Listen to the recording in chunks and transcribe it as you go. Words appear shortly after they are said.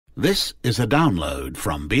This is a download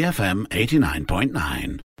from BFM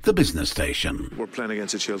 89.9, the business station. We're playing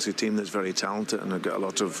against a Chelsea team that's very talented and have got a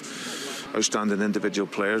lot of outstanding individual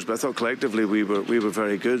players. But I thought collectively we were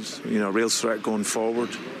very good. You know, real threat going forward,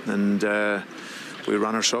 and we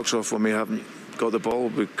ran our socks off when we haven't got the ball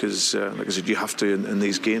because, like I said, you have to in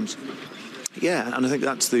these games. Yeah, and I think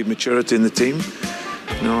that's the maturity in the team.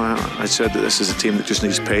 You know, I said that this is a team that just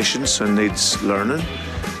needs patience and needs learning.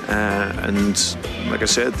 And like I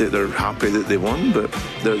said, they're happy that they won, but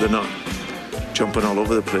they're not jumping all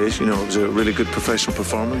over the place. You know, it was a really good professional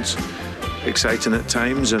performance, exciting at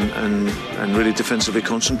times, and really defensively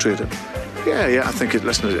concentrated. Yeah, I think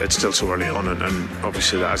it's still so early on, and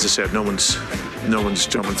obviously, as I said, no one's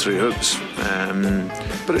jumping through hoops.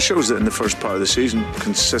 But it shows that in the first part of the season,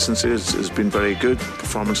 consistency has been very good,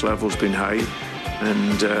 performance level has been high,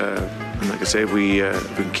 and like I say, if we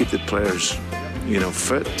can keep the players, you know,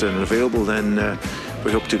 fit and available, then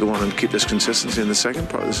we hope to go on and keep this consistency in the second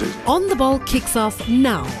part of the season. On the Ball kicks off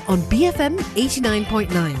now on BFM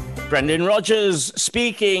 89.9. Brendan Rodgers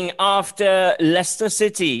speaking after Leicester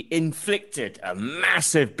City inflicted a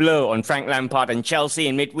massive blow on Frank Lampard and Chelsea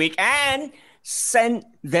in midweek and sent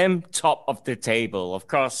them top of the table. Of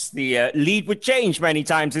course, the lead would change many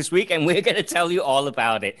times this week, and we're going to tell you all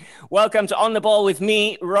about it. Welcome to On the Ball with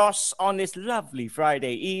me, Ross, on this lovely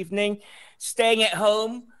Friday evening. Staying at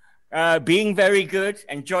home, being very good,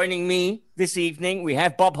 and joining me this evening, we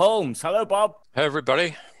have Bob Holmes. Hello, Bob. Hey,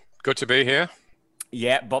 everybody. Good to be here.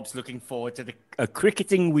 Yeah, Bob's looking forward to a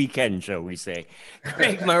cricketing weekend, shall we say.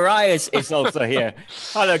 Craig Marias is also here.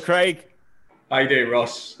 Hello, Craig. How you doing,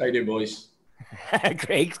 Ross? How you doing, boys?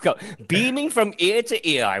 Craig's got beaming from ear to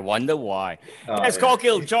ear. I wonder why. Des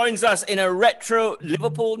Corkill joins us in a retro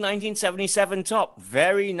Liverpool 1977 top.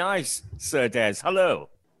 Very nice, Sir Des. Hello.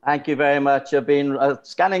 Thank you very much. I've been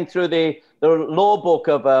scanning through the law book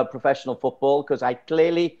of professional football because I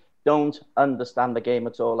clearly don't understand the game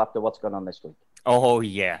at all after what's gone on this week. Oh,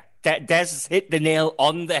 yeah. Des hit the nail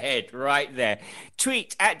on the head right there.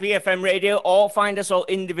 Tweet at BFM Radio or find us all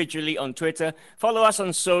individually on Twitter. Follow us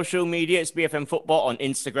on social media. It's BFM Football on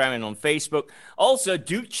Instagram and on Facebook. Also,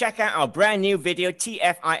 do check out our brand new video,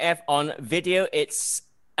 TFIF on video. It's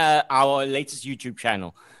our latest YouTube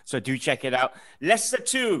channel. So do check it out. Leicester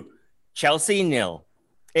 2, Chelsea 0.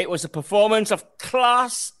 It was a performance of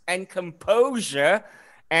class and composure.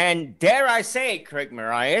 And dare I say it, Craig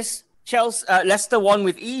Marias, Leicester won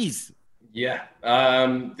with ease. Yeah,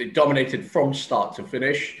 they dominated from start to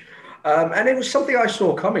finish. And it was something I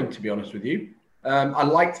saw coming, to be honest with you. I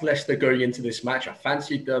liked Leicester going into this match. I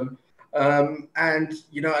fancied them. And,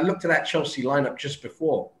 you know, I looked at that Chelsea lineup just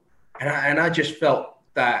before. And I just felt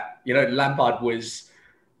that, you know, Lampard is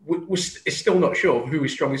still not sure of who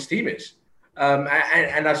his strongest team is.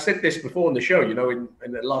 And I've said this before on the show, you know, in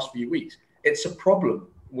the last few weeks. It's a problem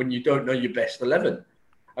when you don't know your best 11.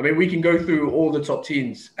 I mean, we can go through all the top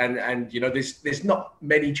teams and you know, there's not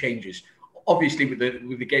many changes. Obviously, with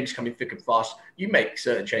the games coming thick and fast, you make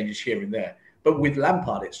certain changes here and there. But with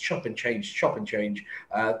Lampard, it's chop and change.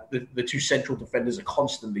 The two central defenders are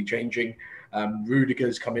constantly changing.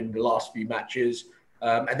 Rudiger's come in the last few matches.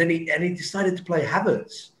 And then he decided to play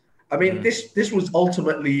Havertz. I mean, this was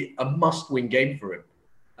ultimately a must-win game for him.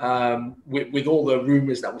 With all the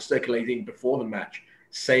rumours that were circulating before the match,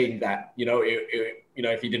 saying that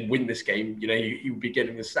if he didn't win this game, you know, he would be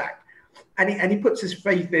getting the sack. And he puts his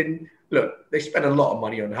faith in. Look, they spent a lot of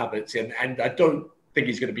money on Havertz, and I don't think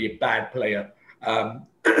he's going to be a bad player.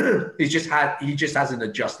 He just hasn't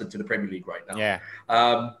adjusted to the Premier League right now.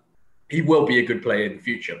 Yeah. He will be a good player in the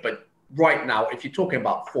future, but right now, if you're talking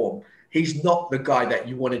about form, he's not the guy that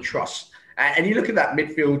you want to trust. And you look at that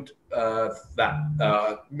midfield,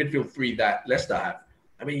 midfield three that Leicester have.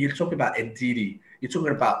 I mean, you're talking about Ndidi, you're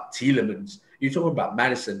talking about Tielemans, you're talking about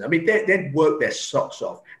Maddison. I mean, they'd work their socks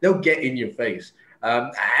off. They'll get in your face.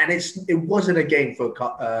 And it wasn't a game for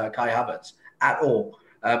Kai Havertz at all.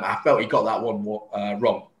 I felt he got that one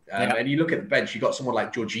wrong. And you look at the bench, you got someone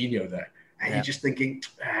like Jorginho there. And you're just thinking,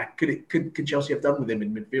 could Chelsea have done with him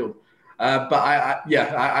in midfield? But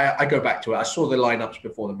I go back to it. I saw the lineups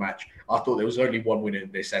before the match. I thought there was only one winner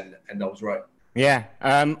in this, and I was right. Yeah.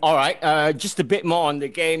 All right. Just a bit more on the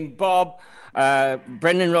game, Bob.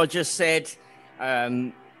 Brendan Rodgers said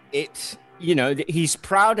he's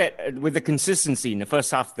proud with the consistency in the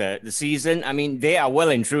first half of the season. I mean, they are well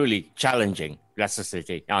and truly challenging Leicester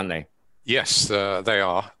City, aren't they? Yes, they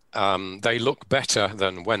are. They look better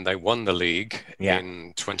than when they won the league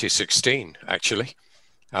in 2016, actually.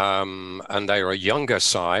 And they're a younger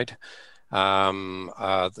side. They're going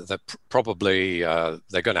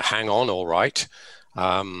to hang on all right.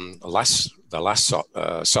 The last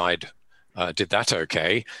side did that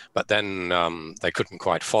okay, but then they couldn't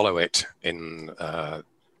quite follow it in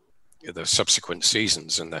the subsequent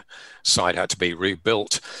seasons, and the side had to be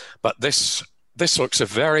rebuilt. But this looks a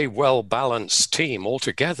very well-balanced team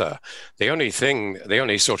altogether. The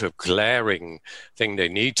only sort of glaring thing they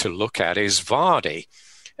need to look at is Vardy.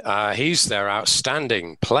 He's their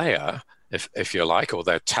outstanding player, if you like, or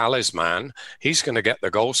their talisman. He's going to get the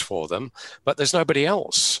goals for them, but there's nobody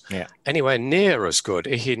else anywhere near as good.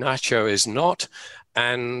 Iheanacho is not,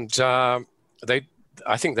 and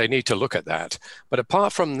I think they need to look at that. But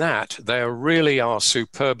apart from that, they really are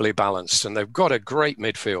superbly balanced, and they've got a great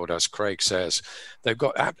midfield, as Craig says. They've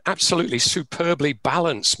got absolutely superbly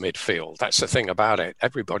balanced midfield. That's the thing about it.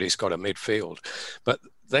 Everybody's got a midfield, but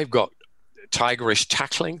they've got tigerish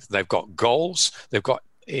tackling. They've got goals. They've got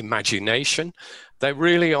imagination. They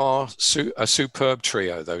really are a superb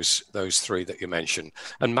trio, those three that you mentioned.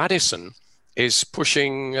 And Maddison is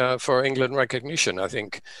pushing for England recognition, I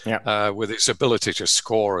think, with its ability to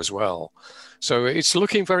score as well. So it's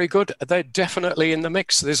looking very good. They're definitely in the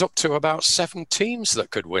mix. There's up to about 7 teams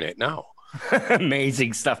that could win it now.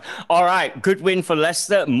 Amazing stuff. All right, good win for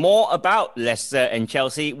Leicester. More about Leicester and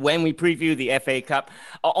Chelsea when we preview the FA Cup.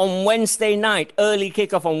 On Wednesday night, early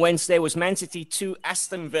kickoff on Wednesday was Man City 2,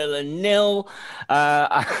 Aston Villa 0.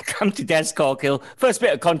 I come to Des Corkill. First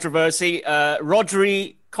bit of controversy.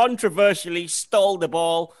 Rodri controversially stole the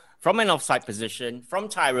ball from an offside position from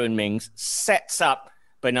Tyrone Mings, sets up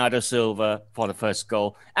Bernardo Silva for the first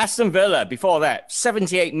goal. Aston Villa, before that,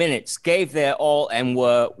 78 minutes, gave their all and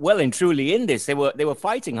were well and truly in this. They were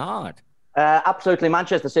fighting hard. Absolutely.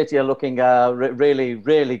 Manchester City are looking really,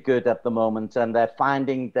 really good at the moment, and they're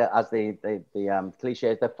finding, as the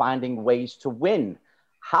cliches, they're finding ways to win.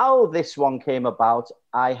 How this one came about,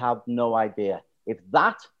 I have no idea. If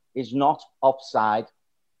that is not offside,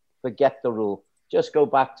 forget the rule. Just go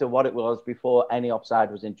back to what it was before any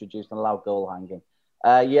offside was introduced and allow goal hanging.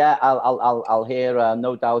 I'll hear,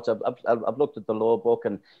 no doubt. I've looked at the law book,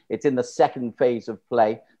 and it's in the second phase of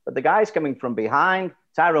play. But the guy's coming from behind.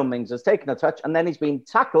 Tyrone Mings has taken a touch, and then he's been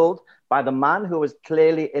tackled by the man who was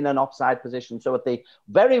clearly in an offside position. So at the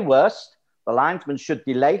very worst, the linesman should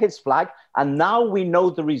delay his flag. And now we know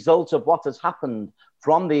the result of what has happened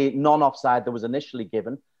from the non-offside that was initially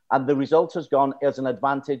given. And the result has gone as an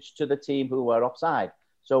advantage to the team who were offside.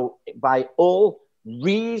 So by all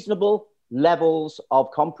reasonable levels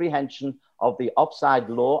of comprehension of the offside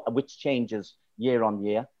law, which changes year on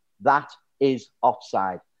year, that is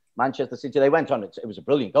offside. Manchester City, they went on. It was a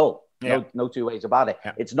brilliant goal. Yeah. No two ways about it.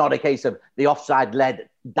 Yeah. It's not a case of the offside led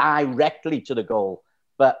directly to the goal,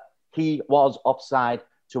 but he was offside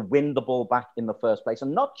to win the ball back in the first place.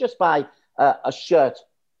 And not just by a shirt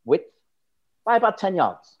width, by about 10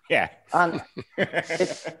 yards. Yeah. And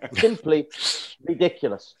it's simply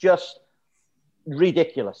ridiculous. Just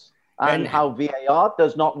ridiculous. And how VAR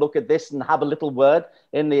does not look at this and have a little word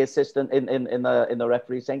in the assistant, in the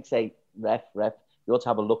referee saying, ref, you ought to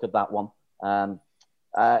have a look at that one.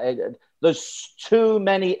 There's too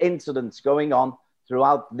many incidents going on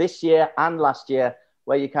throughout this year and last year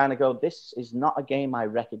where you kind of go, this is not a game I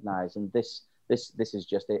recognize, and this is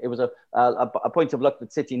just it. It was a point of luck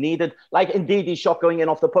that City needed, like indeed his shot going in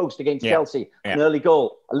off the post against Chelsea, an early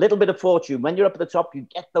goal, a little bit of fortune. When you're up at the top, you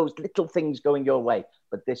get those little things going your way,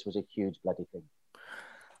 but this was a huge bloody thing.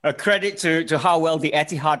 A credit to how well the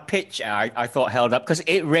Etihad pitch, I thought, held up, because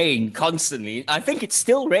it rained constantly. I think it's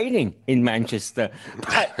still raining in Manchester.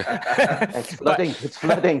 But, it's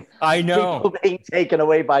flooding. I know. People being taken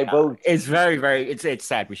away by boats. It's very, very, it's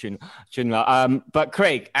sad. We shouldn't. But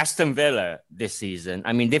Craig, Aston Villa this season,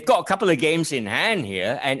 I mean, they've got a couple of games in hand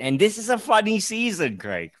here, and this is a funny season,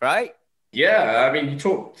 Craig, right? Yeah, I mean, you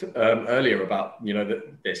talked earlier about, that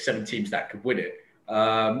there's 7 teams that could win it.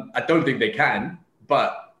 I don't think they can,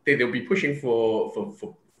 but they'll be pushing for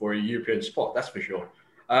a European spot, that's for sure.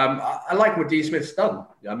 I like what Dean Smith's done.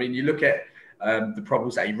 I mean, you look at the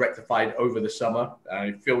problems that he rectified over the summer.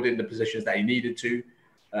 He filled in the positions that he needed to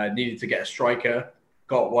get a striker,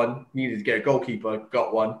 got one, needed to get a goalkeeper,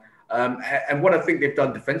 got one. And what I think they've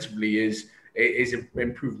done defensively is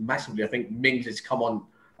improved massively. I think Mings has come on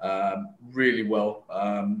really well.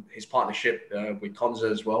 His partnership with Konza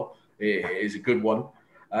as well is a good one.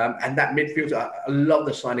 And that midfield, I love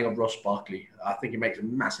the signing of Ross Barkley. I think he makes a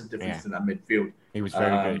massive difference in that midfield. He was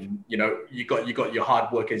very good. You got your hard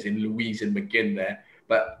workers in Louise and McGinn there,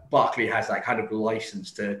 but Barkley has that kind of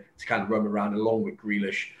license to kind of roam around along with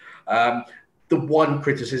Grealish. The one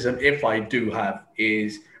criticism, if I do have,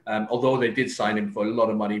 is although they did sign him for a lot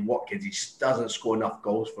of money, Watkins, he doesn't score enough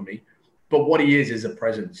goals for me. But what he is a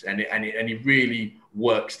presence, and he really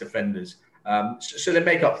works defenders. So they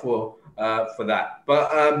make up for that.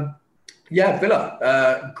 But yeah,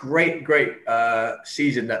 Villa, great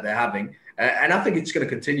season that they're having, and I think it's going to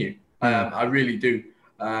continue. I really do.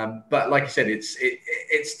 But like I said,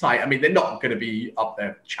 it's tight. I mean, they're not going to be up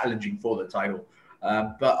there challenging for the title,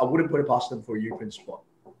 but I wouldn't put it past them for a European spot.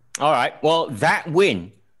 All right. Well, that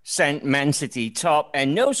win sent Man City top,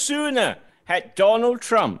 and no sooner had Donald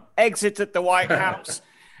Trump exited the White House,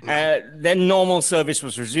 then normal service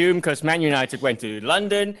was resumed because Man United went to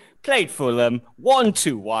London, played Fulham, won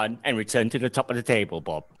 2-1, and returned to the top of the table,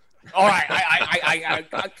 Bob. All right, I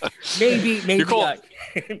maybe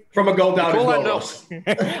from a goal down as well.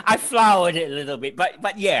 I flowered it a little bit,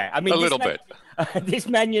 but yeah, I mean a little bit. This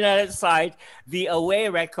Man United side, the away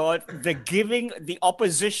record, the giving the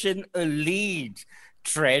opposition a lead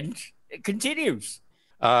trend continues.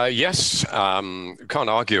 Yes, can't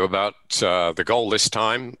argue about the goal this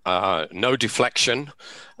time. No deflection,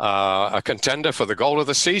 a contender for the goal of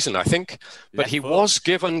the season, I think. But he was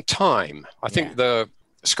given time. I think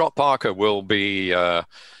Scott Parker will be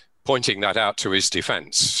pointing that out to his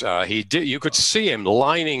defence. You could see him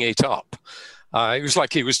lining it up. It was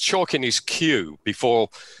like he was chalking his cue before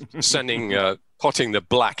potting the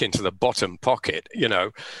black into the bottom pocket, you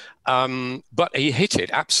know. But he hit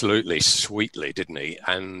it absolutely sweetly, didn't he?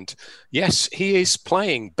 And yes, he is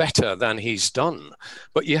playing better than he's done.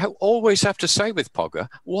 But you always have to say with Pogba,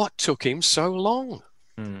 what took him so long?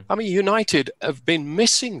 I mean, United have been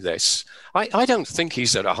missing this. I don't think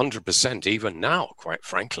he's at 100% even now, quite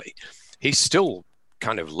frankly. He still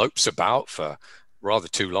kind of lopes about for rather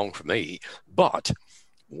too long for me. But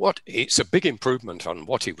it's a big improvement on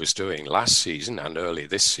what he was doing last season and early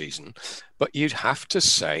this season. But you'd have to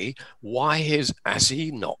say, why has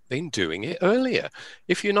he not been doing it earlier?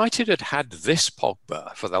 If United had had this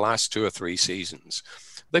Pogba for the last 2 or 3 seasons,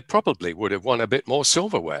 they probably would have won a bit more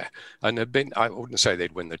silverware and I wouldn't say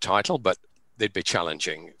they'd win the title, but they'd be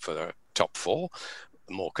challenging for the top 4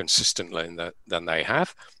 more consistently than they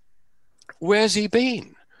have. Where's he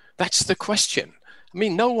been? That's the question. I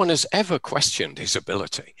mean, no one has ever questioned his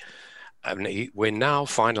ability. And we're now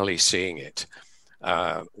finally seeing it.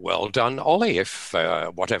 Well done, Ollie, if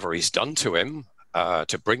whatever he's done to him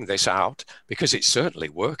to bring this out, because it's certainly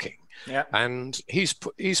working. Yeah. And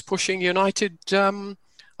he's pushing United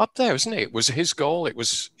up there, isn't it? It was his goal.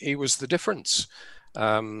 He was the difference.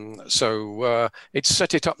 So it's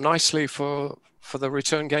set it up nicely for the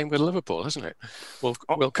return game with Liverpool, hasn't it?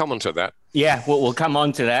 We'll come on to that. Yeah, we'll come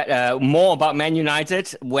on to that. More about Man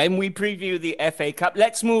United when we preview the FA Cup.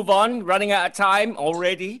 Let's move on, running out of time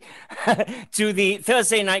already, to the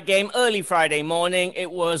Thursday night game, early Friday morning. It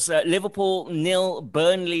was Liverpool 0,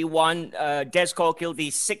 Burnley 1. Des Corkill, the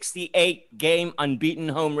 68-game unbeaten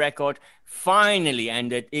home record, finally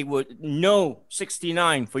ended. It was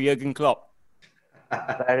 69 for Jurgen Klopp.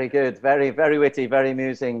 Very good, very, very witty, very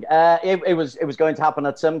amusing. It was going to happen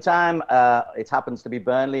at some time. It happens to be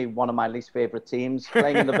Burnley, one of my least favourite teams,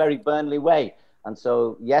 playing in the very Burnley way. And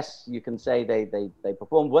so, yes, you can say they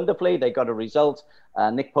performed wonderfully. They got a result.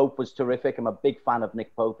 Nick Pope was terrific. I'm a big fan of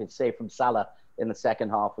Nick Pope. His save from Salah in the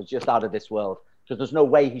second half was just out of this world. Because there's no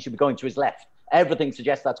way he should be going to his left. Everything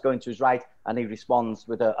suggests that's going to his right, and he responds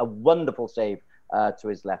with a wonderful save to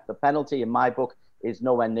his left. The penalty, in my book, is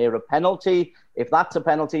nowhere near a penalty. If that's a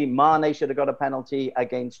penalty, Mane should have got a penalty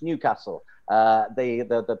against Newcastle.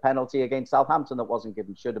 The penalty against Southampton that wasn't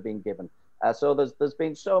given should have been given. So there's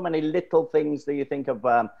been so many little things that you think of,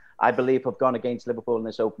 I believe, have gone against Liverpool in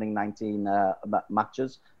this opening 19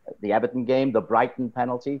 matches. The Everton game, the Brighton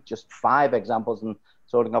penalty, just 5 examples, and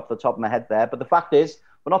sorting off the top of my head there. But the fact is,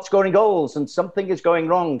 we're not scoring goals, and something is going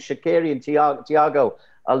wrong. Shaqiri and Thiago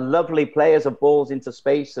are lovely players of balls into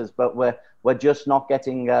spaces, but we're just not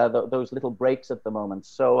getting those little breaks at the moment.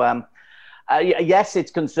 So, yes,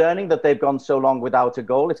 it's concerning that they've gone so long without a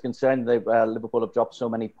goal. It's concerning that Liverpool have dropped so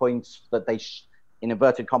many points that they, in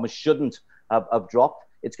inverted commas, shouldn't have dropped.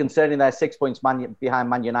 It's concerning they're 6 points behind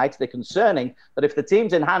Man United. They're concerning that if the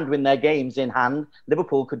teams in hand win their games in hand,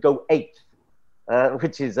 Liverpool could go 8th,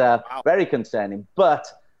 which is very concerning. But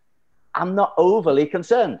I'm not overly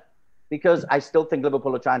concerned, because I still think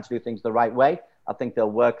Liverpool are trying to do things the right way. I think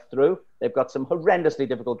they'll work through. They've got some horrendously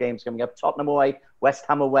difficult games coming up. Tottenham away, West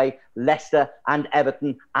Ham away, Leicester and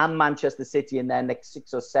Everton and Manchester City in their next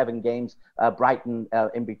 6 or 7 games, Brighton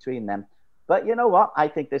in between them. But you know what? I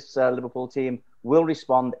think this Liverpool team will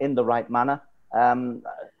respond in the right manner. And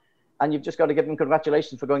you've just got to give them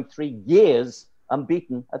congratulations for going 3 years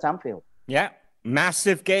unbeaten at Anfield. Yeah.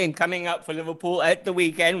 Massive game coming up for Liverpool at the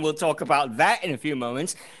weekend. We'll talk about that in a few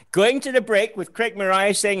moments. Going to the break with Craig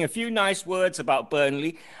Mariah saying a few nice words about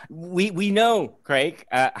Burnley. We know, Craig,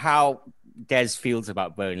 how Des feels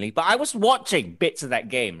about Burnley, but I was watching bits of that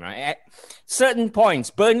game, right? At certain points,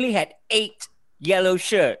 Burnley had 8 yellow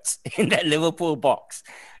shirts in that Liverpool box.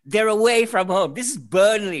 They're away from home. This is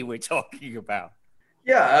Burnley we're talking about.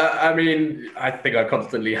 Yeah, I mean, I think I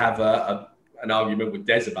constantly have an argument with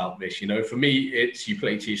Des about this. For me, it's you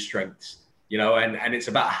play to your strengths, and it's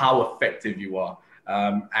about how effective you are.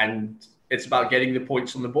 And it's about getting the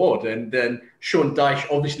points on the board. And then Sean Dyche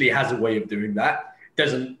obviously has a way of doing that.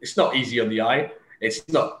 It's not easy on the eye. It's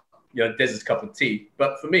not, Des's cup of tea.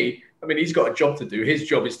 But for me, I mean, he's got a job to do. His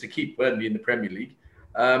job is to keep Burnley in the Premier League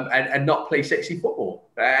and not play sexy football.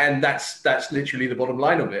 And that's literally the bottom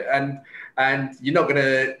line of it. And you're not going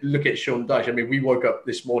to look at Sean Dyche. I mean, we woke up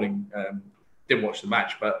this morning, didn't watch the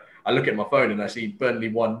match, but I look at my phone and I see Burnley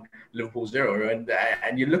 1, Liverpool 0.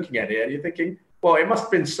 And you're looking at it and you're thinking, well, it must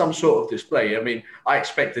have been some sort of display. I mean, I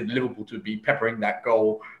expected Liverpool to be peppering that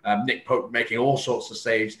goal, Nick Pope making all sorts of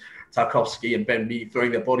saves, Tarkowski and Ben Mee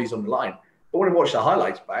throwing their bodies on the line. But when I watched the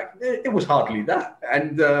highlights back, it was hardly that.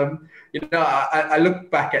 And, I look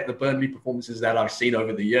back at the Burnley performances that I've seen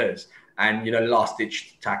over the years and,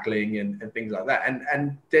 last-ditch tackling and things like that.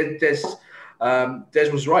 And Des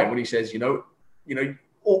was right when he says,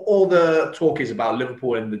 all the talk is about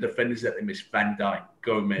Liverpool and the defenders that they miss, Van Dijk,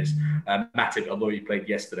 Gomez, Matip, although he played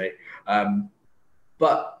yesterday.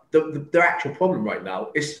 But their actual problem right now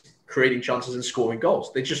is creating chances and scoring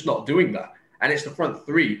goals. They're just not doing that. And it's the front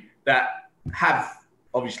three that have,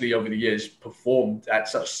 obviously, over the years, performed at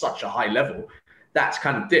such a high level. That's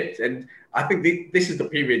kind of dipped. And I think this is the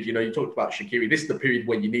period, you talked about Shaqiri. This is the period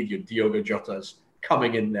when you need your Diogo Jotas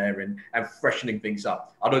coming in there and freshening things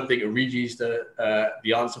up. I don't think Origi's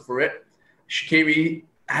the answer for it. Shaqiri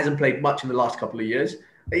hasn't played much in the last couple of years.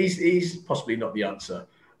 He's possibly not the answer.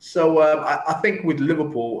 So I think with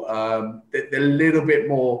Liverpool, they're a little bit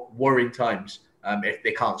more worrying times if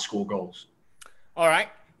they can't score goals. All right.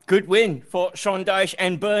 Good win for Sean Dyche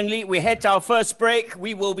and Burnley. We head to our first break.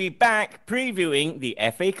 We will be back previewing the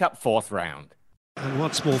FA Cup 4th round. And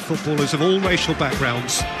once more, footballers of all racial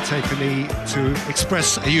backgrounds take a knee to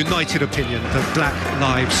express a united opinion that Black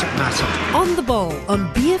Lives Matter. On the Ball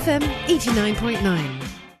on BFM 89.9.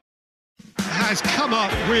 Has come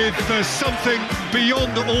up with something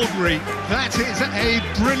beyond ordinary. That is a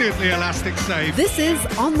brilliantly elastic save. This is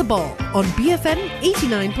On the Ball on BFM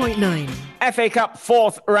 89.9. FA Cup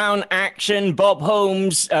 4th round action. Bob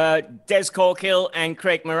Holmes, Des Corkill and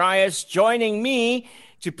Craig Marias joining me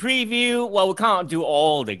to preview. Well, we can't do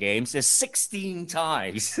all the games. There's 16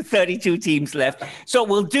 ties, 32 teams left. So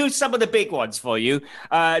we'll do some of the big ones for you.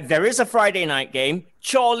 There is a Friday night game.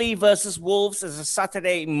 Chorley versus Wolves is a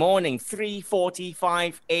Saturday morning,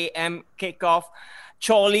 3:45 a.m. kickoff.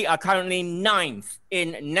 Chorley are currently 9th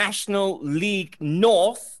in National League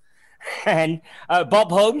North. And Bob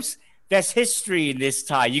Holmes, there's history in this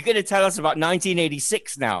tie. You're going to tell us about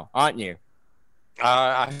 1986 now, aren't you?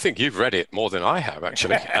 I think you've read it more than I have,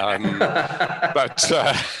 actually.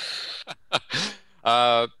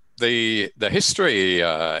 The history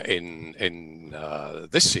in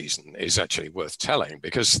this season is actually worth telling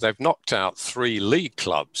because they've knocked out 3 league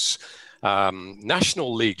clubs.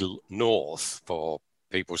 National League North, for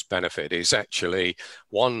people's benefit, is actually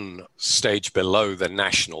one stage below the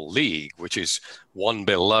National League, which is one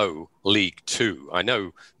below League 2. I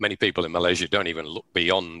know many people in Malaysia don't even look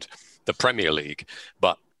beyond the Premier League,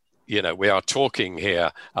 but we are talking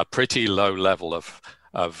here a pretty low level of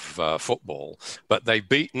football. But they've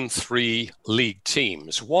beaten 3 league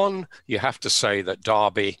teams. One, you have to say that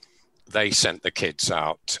Derby, they sent the kids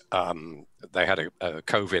out. They had a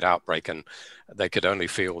COVID outbreak and they could only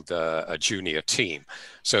field a junior team.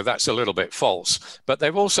 So that's a little bit false. But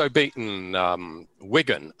they've also beaten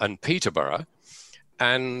Wigan and Peterborough.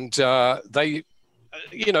 And they,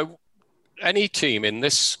 any team in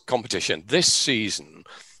this competition this season,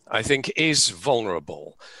 I think, is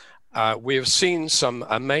vulnerable. We've seen some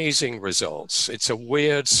amazing results. It's a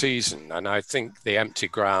weird season, and I think the empty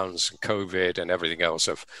grounds, COVID and everything else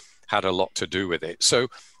have had a lot to do with it. So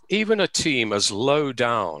even a team as low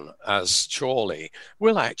down as Chorley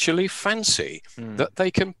will actually fancy that they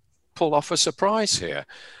can pull off a surprise here.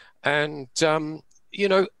 And,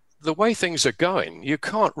 the way things are going, you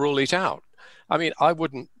can't rule it out. I mean, I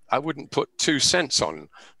wouldn't put 2 cents on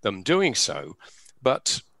them doing so,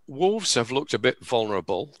 but Wolves have looked a bit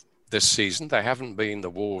vulnerable this season. They haven't been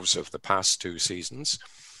the Wolves of the past 2 seasons.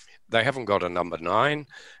 They haven't got a number 9.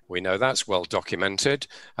 We know that's well documented.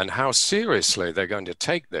 And how seriously they're going to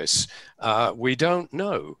take this, we don't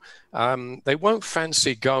know. They won't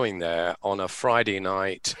fancy going there on a Friday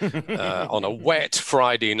night, on a wet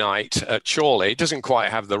Friday night at Chorley. It doesn't quite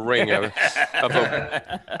have the ring of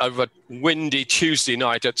a windy Tuesday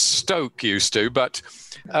night at Stoke used to, but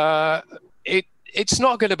it's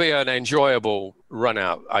not going to be an enjoyable run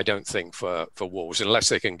out, I don't think, for Wolves, unless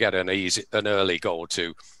they can get an early goal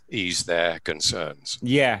to ease their concerns.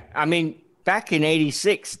 Yeah, I mean, back in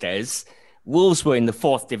 '86, Wolves were in the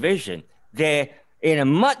 4th division. They're in a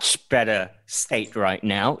much better state right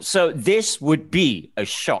now. So this would be a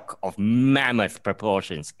shock of mammoth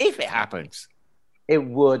proportions if it happens. It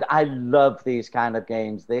would. I love these kind of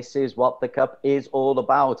games. This is what the Cup is all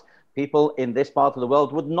about. People in this part of the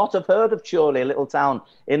world would not have heard of Chorley, a little town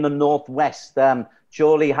in the northwest.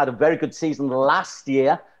 Chorley had a very good season last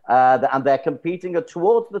year, and they're competing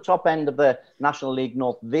towards the top end of the National League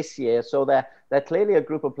North this year. So they're clearly a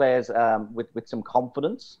group of players with some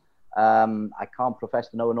confidence. I can't profess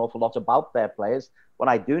to know an awful lot about their players. What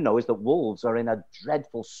I do know is that Wolves are in a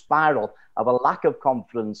dreadful spiral of a lack of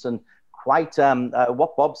confidence, and quite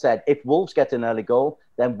what Bob said, if Wolves get an early goal,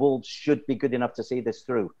 then Wolves should be good enough to see this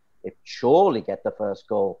through. If Chorley get the first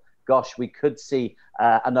goal, gosh, we could see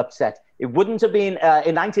an upset. It wouldn't have been,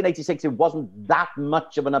 in 1986, it wasn't that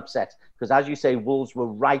much of an upset, because as you say, Wolves were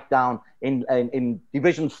right down in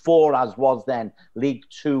Division 4 as was then, League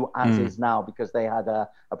 2 as is now, because they had a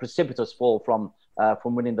precipitous fall from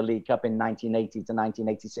winning the League Cup in 1980 to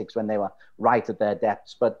 1986 when they were right at their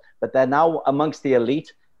depths. But they're now amongst the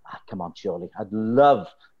elite. Come on, Chorley. I'd love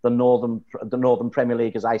the Northern Premier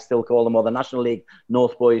League, as I still call them, or the National League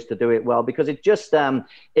North boys to do it well, because it just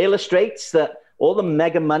illustrates that all the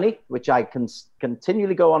mega money, which I can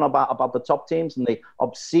continually go on about the top teams and the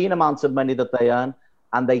obscene amounts of money that they earn,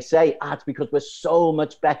 and they say, it's because we're so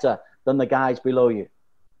much better than the guys below you.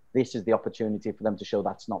 This is the opportunity for them to show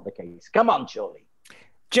that's not the case. Come on, Chorley.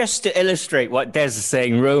 Just to illustrate what Des is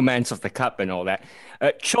saying, romance of the Cup and all that,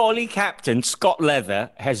 Chorley captain Scott Leather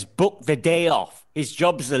has booked the day off. His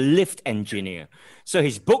job is a lift engineer. So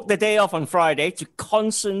he's booked the day off on Friday to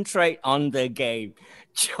concentrate on the game.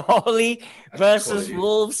 Chorley versus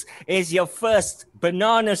Wolves is your first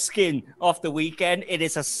banana skin of the weekend. It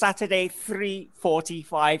is a Saturday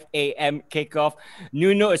 3:45 a.m. kickoff.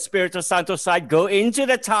 Nuno Espirito Santo side go into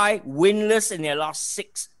the tie winless in their last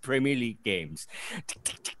 6 Premier League games.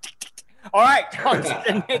 All right, on to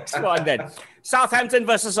the next one then. Southampton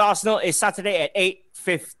versus Arsenal is Saturday at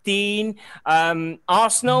 8:15.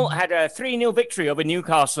 Arsenal had a 3-0 victory over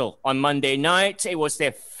Newcastle on Monday night. It was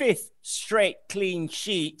their 5th straight clean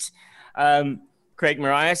sheet, Craig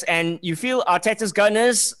Marias. And you feel Arteta's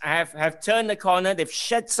Gunners have turned the corner. They've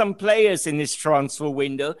shed some players in this transfer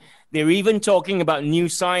window. They're even talking about new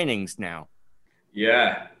signings now.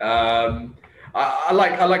 Yeah. I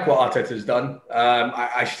like what Arteta's done.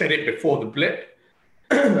 I said it before the blip.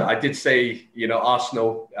 I did say,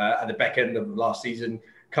 Arsenal at the back end of last season,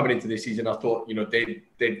 coming into this season, I thought, they'd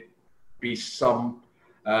be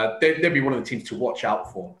they'd be one of the teams to watch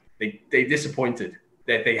out for. They disappointed.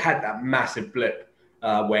 They had that massive blip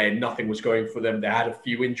where nothing was going for them. They had a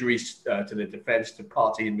few injuries to the defense, to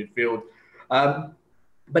Partey in midfield.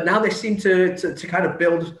 But now they seem to kind of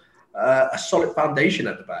build a solid foundation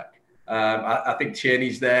at the back. I think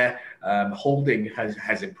Tierney's there. Holding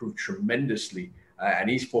has improved tremendously.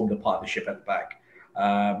 And he's formed a partnership at the back.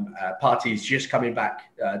 Partey's just coming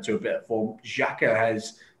back to a bit of form. Xhaka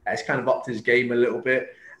has kind of upped his game a little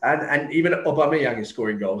bit. And even Aubameyang is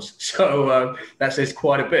scoring goals. So that says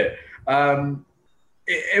quite a bit.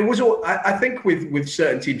 It was all, I think with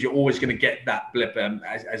certain teams, you're always going to get that blip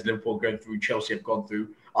as Liverpool going through, Chelsea have gone through,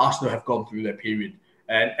 Arsenal have gone through their period.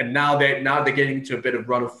 And now they're getting into a bit of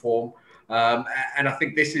run of form. And I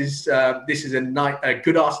think this is a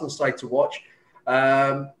good Arsenal side to watch.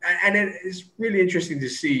 And it's really interesting to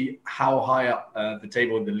see how high up the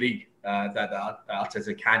table in the league that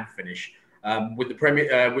Arteta can finish with the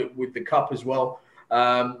Premier, with the Cup as well.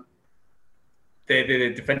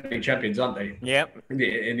 They're defending champions, aren't they? Yep. In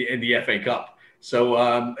the FA Cup.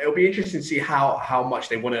 So it'll be interesting to see how much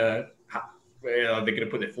they want to. Are they going to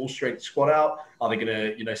put their full strength squad out? Are they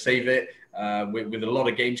going to save it with a lot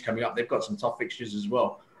of games coming up? They've got some tough fixtures as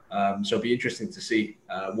well. So it'll be interesting to see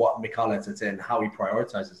what Mikel Arteta and how he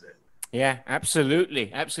prioritizes it. Yeah,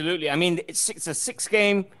 absolutely. Absolutely. I mean, it's a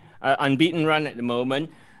 6-game unbeaten run at the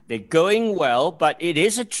moment. They're going well, but it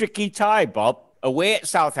is a tricky tie, Bob. Away at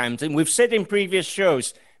Southampton. We've said in previous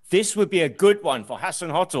shows, this would be a good one for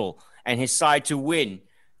Hasenhüttl and his side to win,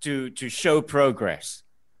 to show progress.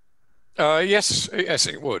 Yes,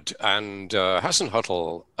 it would. And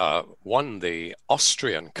Hasenhüttl won the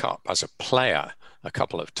Austrian Cup as a player a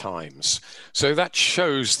couple of times. So that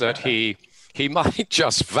shows that he might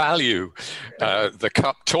just value the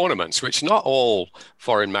cup tournaments, which not all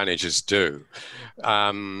foreign managers do.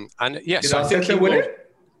 And yes, I think he won it.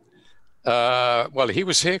 Well, he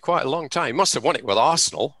was here quite a long time. He must have won it with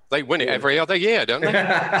Arsenal. They win it every other year, don't they?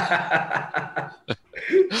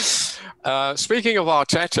 Speaking of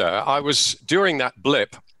Arteta, I was during that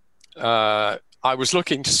blip. I was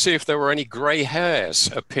looking to see if there were any grey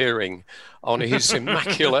hairs appearing on his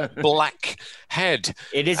immaculate black head.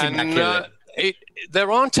 It is immaculate.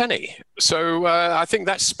 There aren't any. So I think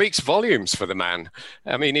that speaks volumes for the man.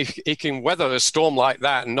 I mean, if he can weather a storm like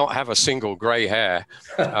that and not have a single grey hair,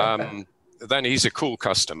 then he's a cool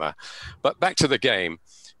customer. But back to the game.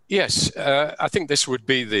 Yes, I think this would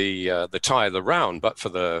be the tie of the round, but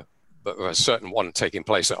for a certain one taking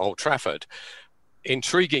place at Old Trafford.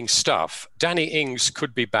 Intriguing stuff. Danny Ings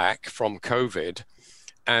could be back from COVID.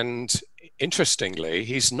 And interestingly,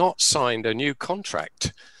 he's not signed a new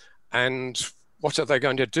contract. And what are they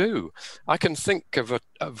going to do? I can think of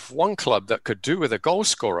one club that could do with a goal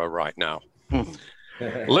scorer right now.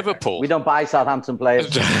 Liverpool. We don't buy Southampton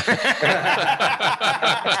players.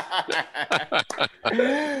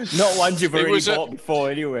 Not ones you've already bought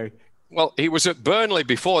before, anyway. Well, he was at Burnley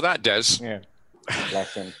before that, Des. Yeah.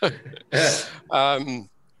 Bless him.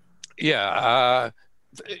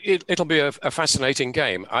 It'll be a fascinating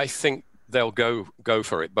game. I think they'll go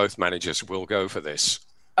for it. Both managers will go for this.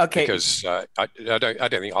 Okay. Because I don't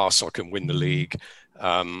think Arsenal can win the league,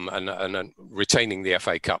 and retaining the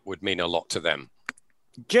FA Cup would mean a lot to them.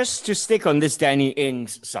 Just to stick on this Danny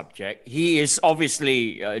Ings subject, he is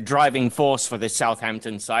obviously a driving force for the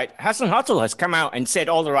Southampton side. Hasenhüttl has come out and said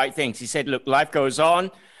all the right things. He said, look, life goes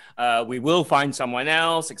on. We will find someone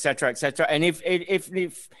else, etc., etc. And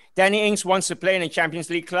if Danny Ings wants to play in a Champions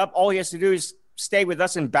League club, all he has to do is stay with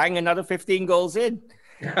us and bang another 15 goals in,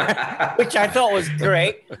 which I thought was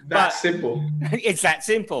great. That's simple. It's that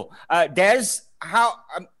simple. Des, how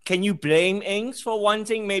can you blame Ings for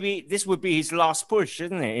wanting? Maybe this would be his last push,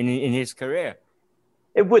 isn't it, in his career?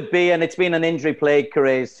 It would be, and it's been an injury-plagued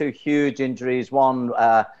career. 2 huge injuries, one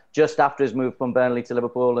just after his move from Burnley to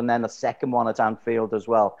Liverpool, and then a second one at Anfield as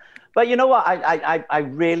well. But you know what? I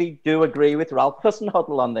really do agree with Ralph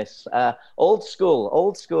Hasenhüttl on this. Old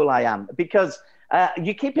school I am. Because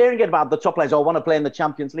you keep hearing it about the top players, want to play in the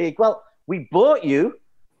Champions League. Well, we bought you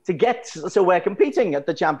to get, so we're competing at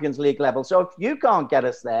the Champions League level. So if you can't get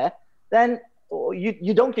us there, then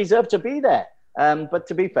you don't deserve to be there. But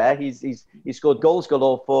to be fair, he's scored goals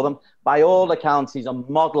galore for them. By all accounts, he's a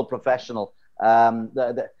model professional.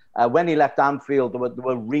 When he left Anfield, there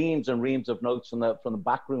were reams and reams of notes from the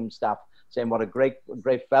backroom staff saying what a great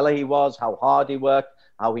fella he was, how hard he worked,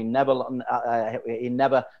 how he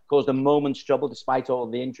never caused a moment's trouble despite all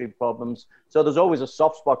the injury problems. So there's always a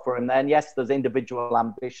soft spot for him there. And yes, there's individual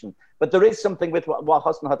ambition. But there is something with what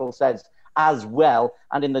Hasenhüttl says as well.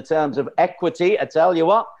 And in the terms of equity, I tell you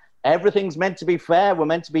what, everything's meant to be fair. We're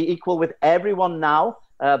meant to be equal with everyone now.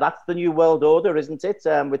 That's the new world order, isn't it?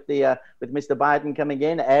 With Mr. Biden coming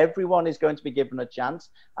in, everyone is going to be given a chance.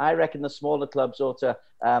 I reckon the smaller clubs ought to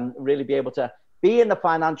really be able to be in the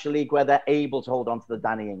financial league where they're able to hold on to the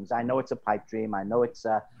Danny Ings. I know it's a pipe dream. I know it's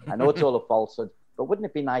all a falsehood. But wouldn't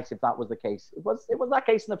it be nice if that was the case? It was that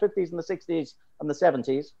case in the 50s and the 60s and the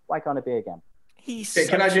 70s. Why can't it be again?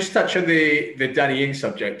 Can I just touch on the Danny Ings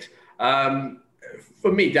subject?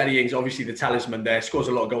 For me, Danny Ings, obviously the talisman there, scores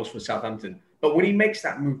a lot of goals for Southampton. But when he makes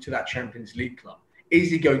that move to that Champions League club, is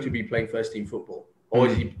he going to be playing first-team football? Or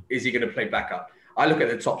is he going to play backup? I look at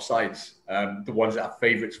the top sides, the ones that are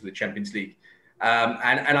favourites for the Champions League.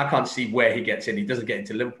 And I can't see where he gets in. He doesn't get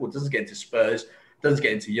into Liverpool, doesn't get into Spurs, doesn't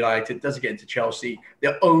get into United, doesn't get into Chelsea.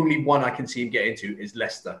 The only one I can see him get into is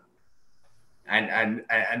Leicester. And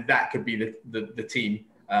that could be the team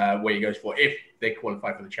where he goes for if they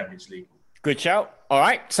qualify for the Champions League. Good shout. All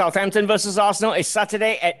right. Southampton versus Arsenal is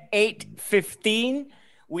Saturday at 8:15.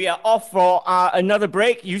 We are off for another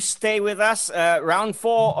break. You stay with us. Round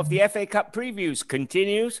 4 of the FA Cup previews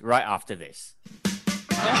continues right after this.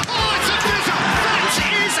 That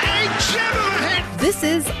is a gem of a hit. This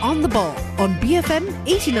is On the Ball on BFM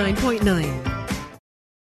 89.9.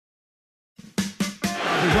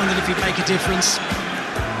 We wondered if he'd make a difference.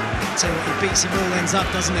 Tell you what, he beats him all ends up,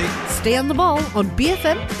 doesn't he? Stay on the ball on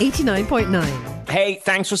BFM 89.9. Hey,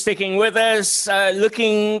 thanks for sticking with us.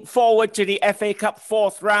 Looking forward to the FA Cup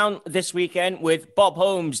 4th round this weekend with Bob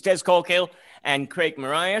Holmes, Des Corkill, and Craig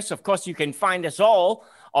Marias. Of course, you can find us all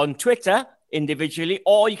on Twitter, individually,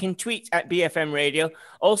 or you can tweet at BFM Radio.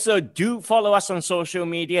 Also, do follow us on social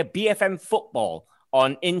media, BFM Football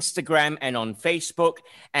on Instagram and on Facebook.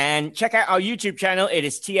 And check out our YouTube channel. It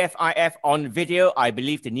is TFIF on video. I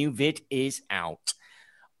believe the new vid is out.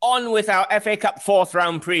 On with our FA Cup fourth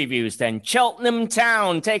round previews then. Cheltenham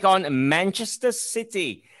Town take on Manchester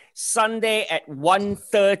City. Sunday at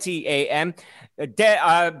 1:30 a.m.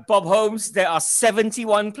 Bob Holmes, there are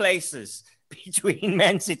 71 places between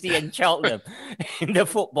Man City and Cheltenham in the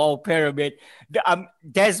football pyramid.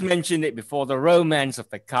 Des mentioned it before, the romance of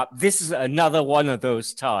the cup. This is another one of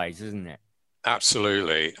those ties, isn't it?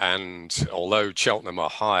 Absolutely. And although Cheltenham are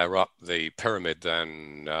higher up the pyramid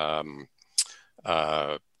than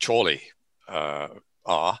Chorley are,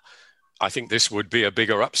 I think this would be a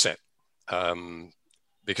bigger upset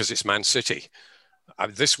because it's Man City.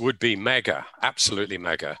 This would be mega, absolutely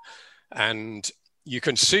mega. And you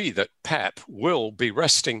can see that Pep will be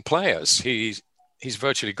resting players. He's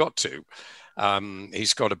virtually got to.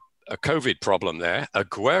 He's got a COVID problem there.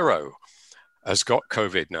 Aguero has got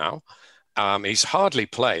COVID now. He's hardly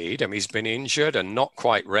played. He's been injured and not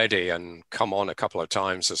quite ready and come on a couple of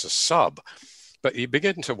times as a sub. But you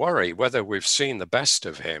begin to worry whether we've seen the best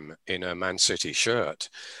of him in a Man City shirt.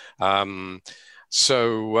 Banana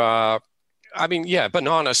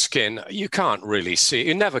skin, you can't really see.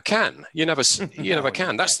 You never can. You never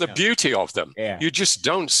can. That's the beauty of them. Yeah. You just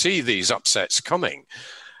don't see these upsets coming.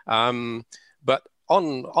 But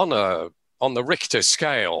on the Richter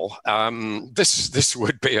scale, this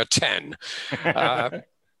would be a 10.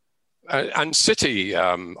 And City,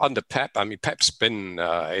 under Pep, Pep's been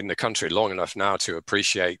in the country long enough now to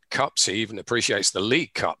appreciate cups. He even appreciates the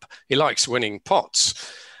League Cup. He likes winning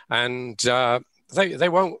pots. And they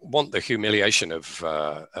won't want the humiliation of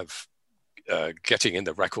getting in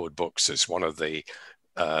the record books as one of the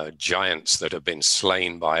giants that have been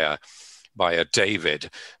slain by a David.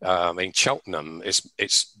 Cheltenham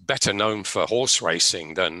it's better known for horse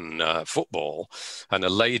racing than football, and a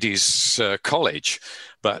ladies' college,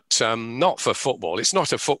 but not for football. It's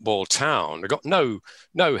not a football town. They've got no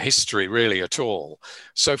history really at all.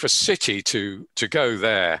 So for City to go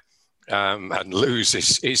there and lose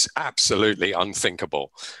is absolutely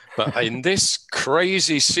unthinkable. But in this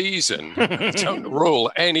crazy season, don't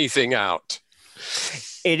rule anything out.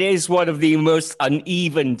 It is one of the most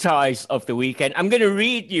uneven ties of the weekend. I'm going to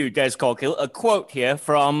read you, Des Corkill, a quote here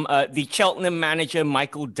from the Cheltenham manager,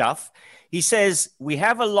 Michael Duff. He says, "We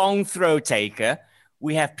have a long throw taker.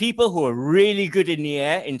 We have people who are really good in the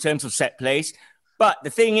air in terms of set plays. But the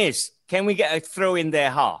thing is, can we get a throw in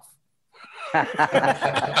their half?"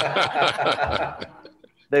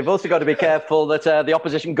 They've also got to be careful that the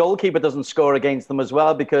opposition goalkeeper doesn't score against them as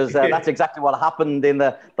well, because that's exactly what happened in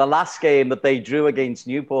the last game that they drew against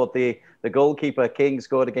Newport. The goalkeeper, King,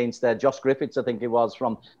 scored against Josh Griffiths, I think it was,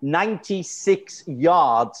 from 96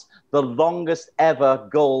 yards, the longest ever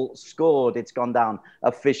goal scored. It's gone down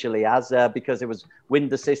officially as because it was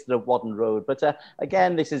wind assisted at Whaddon Road. But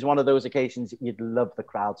again, this is one of those occasions you'd love the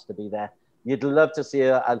crowds to be there. You'd love to see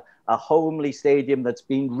a homely stadium that's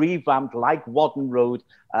been revamped like Whaddon Road,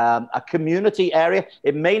 a community area.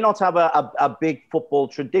 It may not have a big football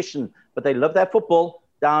tradition, but they love their football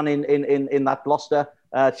down in that Gloucester,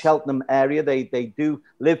 Cheltenham area. They do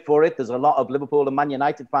live for it. There's a lot of Liverpool and Man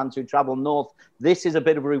United fans who travel north. This is a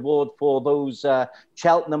bit of a reward for those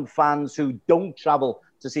Cheltenham fans who don't travel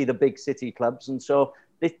to see the big city clubs. And so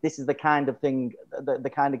this is the kind of thing, the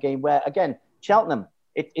kind of game where, again, Cheltenham,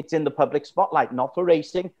 it's in the public spotlight, not for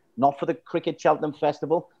racing, not for the Cricket Cheltenham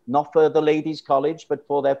Festival, not for the Ladies' College, but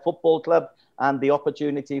for their football club and the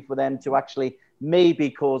opportunity for them to actually maybe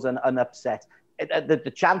cause an upset.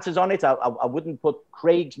 The chances on it, I wouldn't put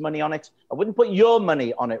Craig's money on it. I wouldn't put your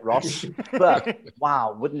money on it, Ross. But,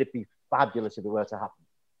 wow, wouldn't it be fabulous if it were to happen?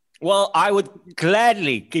 Well, I would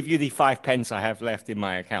gladly give you the 5 pence I have left in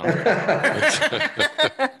my account.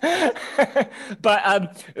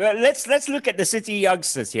 But let's look at the City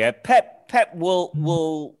youngsters here. Pep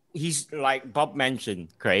will he's like Bob mentioned,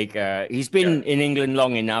 Craig. He's been in England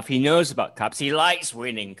long enough. He knows about cups. He likes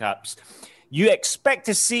winning cups. You expect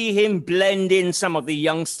to see him blend in some of the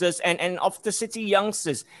youngsters, and of the City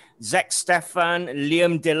youngsters, Zach Stefan,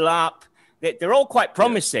 Liam Delap. They're all quite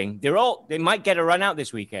promising. They might get a run out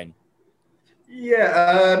this weekend.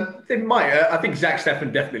 Yeah, they might. I think Zach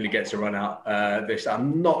Stefan definitely gets a run out this.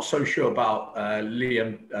 I'm not so sure about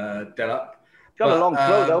Liam Delap. Got a long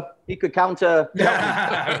throw though. He could counter. He'll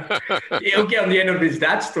get on the end of his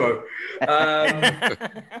dad's throw.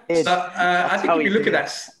 I think if you look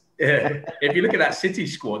at that City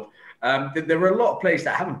squad, there are a lot of players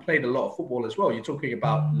that haven't played a lot of football as well. You're talking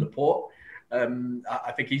about Laporte.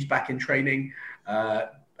 I think he's back in training.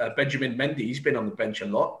 Benjamin Mendy, he's been on the bench a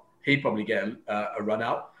lot. He'd probably get a run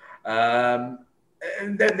out.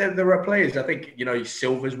 And there are players, I think,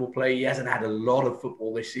 Silvers will play. He hasn't had a lot of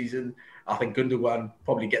football this season. I think Gundogan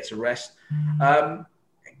probably gets a rest.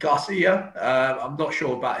 Garcia, I'm not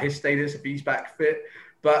sure about his status, if he's back fit.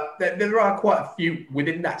 But there are quite a few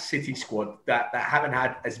within that City squad that haven't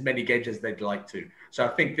had as many games as they'd like to. So I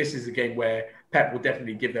think this is a game where Pep will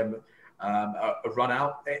definitely give them a run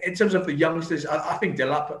out. In terms of the youngsters, I think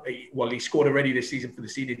Delap, he scored already this season for the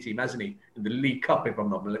senior team, hasn't he? In the League Cup, if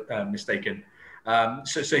I'm not mistaken.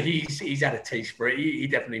 So he's had a taste for it. He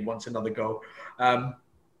definitely wants another go.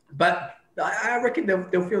 But I reckon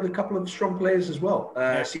they'll field a couple of strong players as well,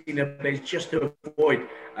 senior players, just to avoid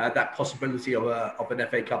that possibility of an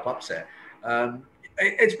FA Cup upset.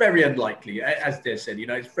 It's very unlikely, as Des said.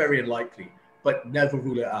 It's very unlikely, but never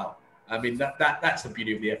rule it out. I mean, that's the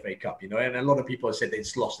beauty of the FA Cup, and a lot of people have said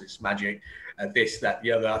it's lost its magic, this, that,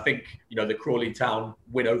 the other. I think, the Crawley Town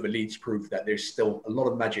win over Leeds proved that there's still a lot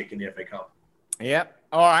of magic in the FA Cup. Yep.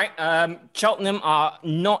 All right. Cheltenham are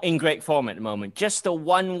not in great form at the moment. Just the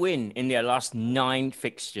one win in their last 9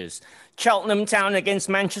 fixtures. Cheltenham Town against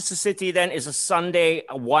Manchester City then is a Sunday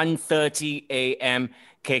 1:30 a.m.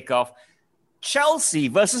 kickoff. Chelsea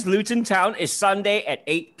versus Luton Town is Sunday at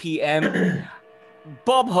 8 p.m.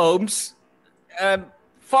 Bob Holmes,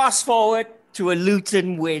 fast forward to a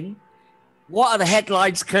Luton win. What are the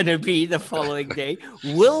headlines going to be the following day?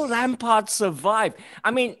 Will Lampard survive?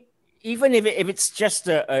 I mean, even if it's just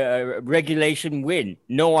a regulation win,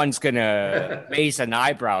 no one's going to raise an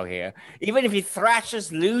eyebrow here. Even if he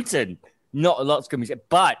thrashes Luton, not a lot's going to be said.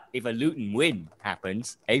 But if a Luton win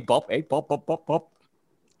happens, hey, Bob.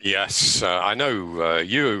 Yes, I know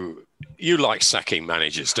you like sacking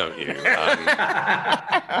managers, don't you?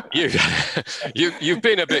 You've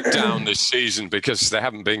been a bit down this season because there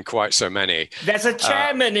haven't been quite so many. There's a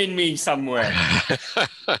chairman in me somewhere.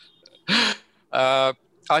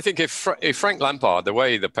 I think if Frank Lampard, the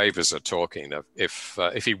way the papers are talking,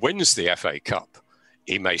 if he wins the FA Cup,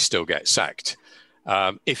 he may still get sacked.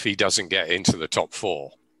 If he doesn't get into the top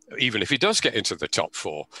 4, even if he does get into the top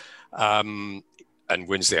 4 and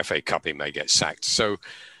wins the FA Cup, he may get sacked. So,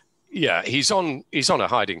 yeah, he's on a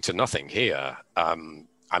hiding to nothing here. I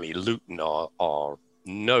mean, Luton are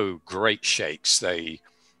no great shakes. They're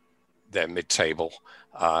mid-table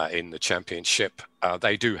in the Championship.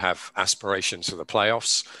 They do have aspirations for the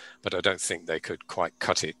playoffs, but I don't think they could quite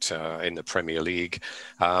cut it in the Premier League.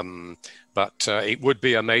 But it would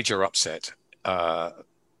be a major upset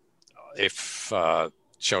if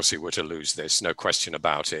Chelsea were to lose this, no question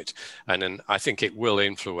about it. And then I think it will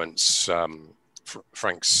influence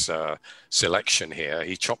Frank's selection here.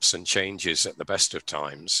 He chops and changes at the best of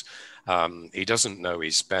times. He doesn't know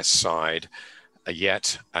his best side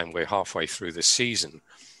yet, and we're halfway through the season.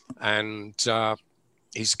 And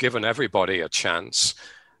he's given everybody a chance.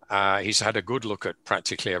 He's had a good look at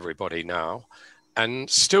practically everybody now and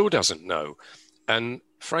still doesn't know. And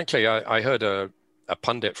frankly, I heard a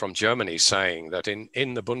pundit from Germany saying that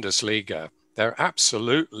in the Bundesliga, they're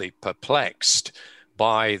absolutely perplexed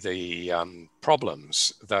by the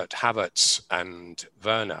problems that Havertz and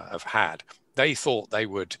Werner have had. They thought they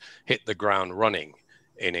would hit the ground running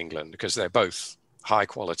in England because they're both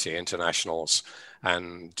high-quality internationals,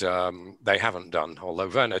 and they haven't done, although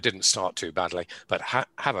Werner didn't start too badly, but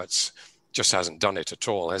Havertz just hasn't done it at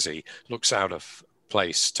all, has he? Looks out of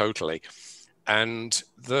place totally. And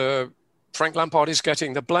Frank Lampard is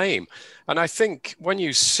getting the blame. And I think when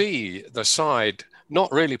you see the side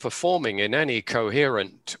not really performing in any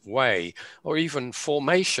coherent way or even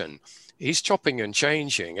formation, he's chopping and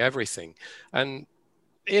changing everything. And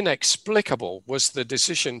inexplicable was the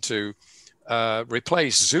decision to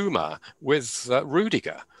replace Zuma with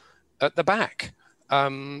Rudiger at the back.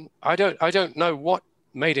 I don't know what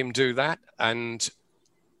made him do that. And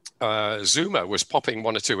Zuma was popping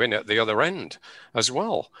 1 or 2 in at the other end as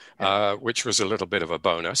well, which was a little bit of a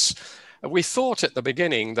bonus. We thought at the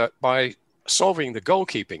beginning that by solving the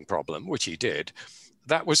goalkeeping problem, which he did,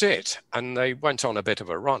 that was it. And they went on a bit of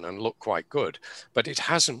a run and looked quite good. But it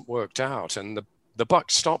hasn't worked out. And the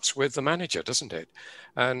buck stops with the manager, doesn't it?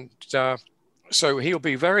 And so he'll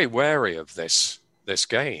be very wary of this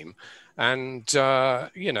game. And,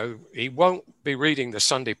 he won't be reading the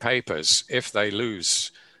Sunday papers if they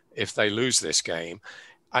lose this game.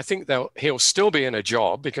 I think he'll still be in a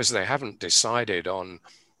job because they haven't decided on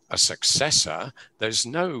a successor. There's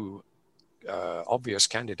no obvious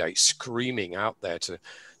candidate screaming out there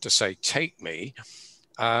to say, take me.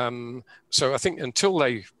 So I think until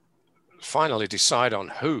they finally decide on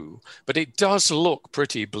who, but it does look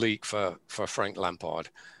pretty bleak for Frank Lampard.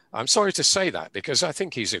 I'm sorry to say that, because I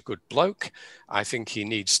think he's a good bloke. I think he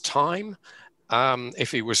needs time.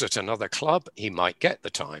 If he was at another club, he might get the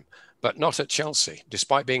time, but not at Chelsea,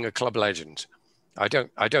 despite being a club legend. I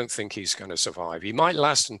don't think he's going to survive. He might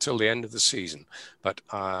last until the end of the season, but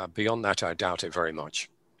beyond that, I doubt it very much.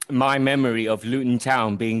 My memory of Luton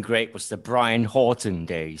Town being great was the Brian Horton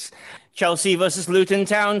days. Chelsea versus Luton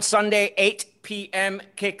Town, Sunday, 8 p.m.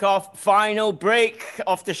 kickoff. Final break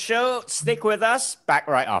of the show. Stick with us. Back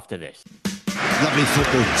right after this. Lovely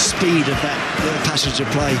football. Speed of that little passage of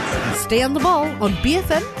play. Stay on the ball on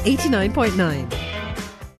BFM 89.9.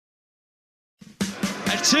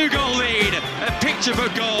 A 2-goal lead, a picture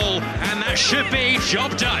book goal, and that should be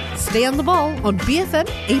job done. Stay on the ball on BFM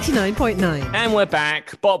 89.9. And we're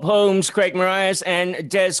back. Bob Holmes, Craig Marias, and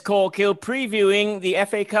Des Corkill previewing the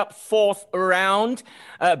FA Cup 4th round.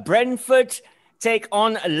 Brentford take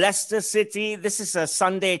on Leicester City. This is a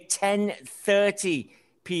Sunday 10:30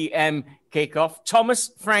 p.m. kickoff.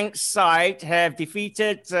 Thomas Frank's side have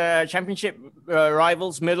defeated championship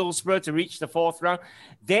rivals Middlesbrough to reach the 4th round.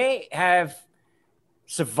 They have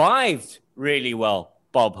survived really well,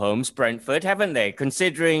 Bob Holmes, Brentford, haven't they?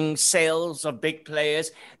 Considering sales of big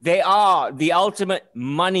players, they are the ultimate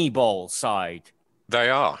Moneyball side. They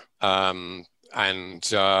are, and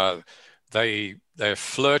they're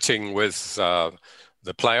flirting with the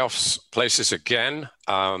playoffs places again.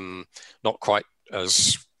 Not quite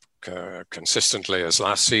as consistently as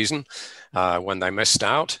last season when they missed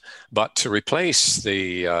out, but to replace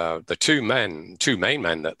the two main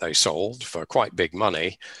men that they sold for quite big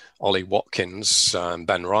money, Ollie Watkins and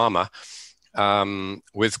Ben Rama,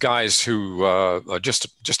 with guys who are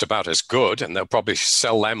just about as good, and they'll probably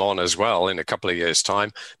sell them on as well in a couple of years'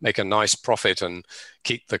 time, make a nice profit and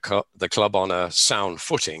keep the club on a sound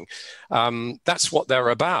footing. That's what they're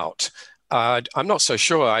about. I'm not so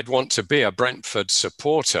sure I'd want to be a Brentford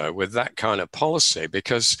supporter with that kind of policy,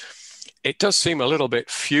 because it does seem a little bit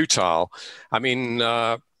futile. I mean,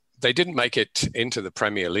 they didn't make it into the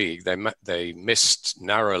Premier League. They missed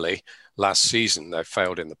narrowly last season. They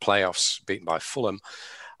failed in the playoffs, beaten by Fulham.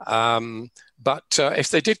 But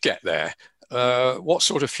if they did get there, what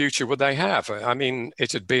sort of future would they have? I mean,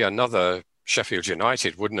 it'd be another Sheffield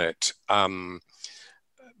United, wouldn't it?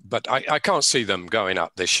 But I can't see them going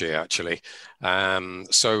up this year, actually.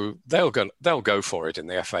 So they'll go for it in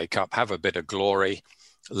the FA Cup, have a bit of glory.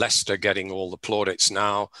 Leicester getting all the plaudits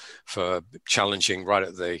now for challenging right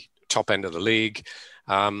at the top end of the league.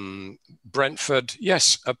 Brentford,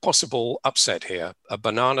 yes, a possible upset here, a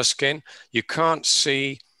banana skin. You can't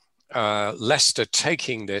see Leicester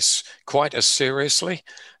taking this quite as seriously.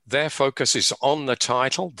 Their focus is on the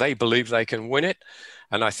title. They believe they can win it.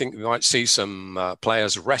 And I think we might see some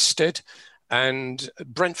players rested, and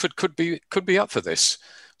Brentford could be up for this.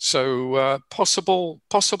 So possible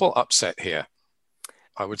upset here.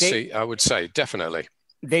 I would say definitely.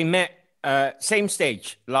 They met same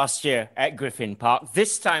stage last year at Griffin Park.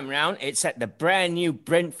 This time round, it's at the brand new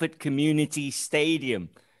Brentford Community Stadium.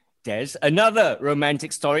 Des, another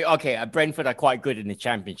romantic story. Okay, Brentford are quite good in the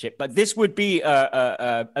Championship, but this would be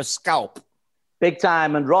a scalp. Big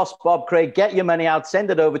time. And Ross, Bob, Craig, get your money out. Send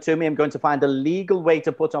it over to me. I'm going to find a legal way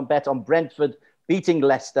to put on bet on Brentford beating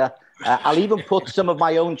Leicester. I'll even put some of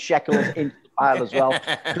my own shekels into the pile as well.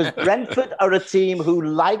 Because Brentford are a team who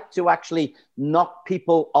like to actually knock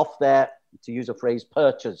people off their, to use a phrase,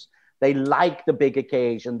 perches. They like the big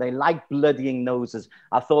occasion. They like bloodying noses.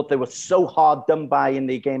 I thought they were so hard done by in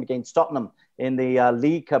the game against Tottenham in the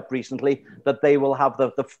League Cup recently that they will have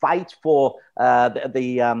the fight for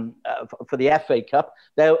the FA Cup.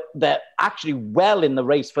 They're actually well in the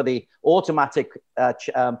race for the automatic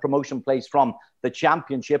promotion place from the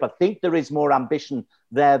Championship. I think there is more ambition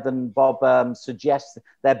there than Bob suggests.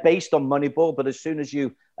 They're based on Moneyball, but as soon as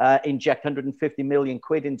you inject 150 million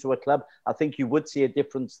quid into a club, I think you would see a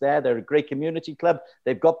difference there. They're a great community club.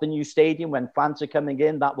 They've got the new stadium. When fans are coming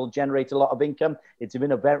in, that will generate a lot of income. It's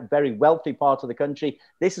in a very, very wealthy part of the country.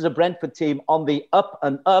 This is a Brentford team on the up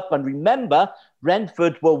and up. And remember,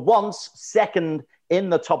 Brentford were once second in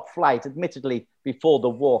the top flight, admittedly, before the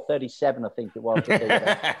war, 37, I think it was. So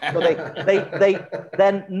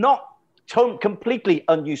they're not completely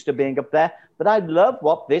unused to being up there, but I love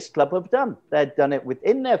what this club have done. They've done it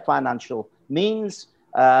within their financial means.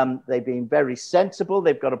 They've been very sensible.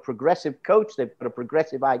 They've got a progressive coach. They've got a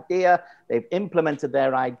progressive idea. They've implemented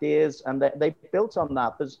their ideas, and they've built on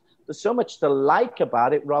that. There's so much to like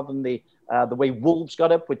about it, rather than the the way Wolves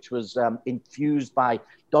got up, which was infused by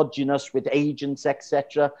dodginess with agents,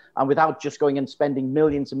 etc., and without just going and spending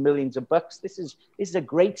millions and millions of bucks. This is a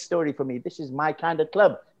great story for me. This is my kind of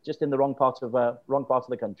club, just in the wrong part of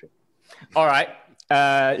the country. All right.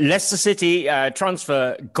 Leicester City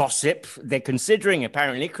transfer gossip. They're considering,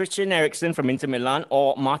 apparently, Christian Eriksen from Inter Milan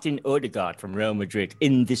or Martin Odegaard from Real Madrid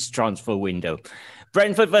in this transfer window.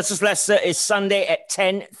 Brentford versus Leicester is Sunday at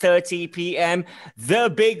 10:30 p.m. The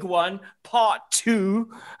big one, part 2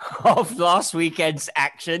 of last weekend's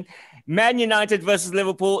action. Man United versus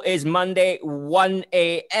Liverpool is Monday, 1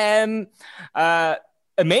 a.m.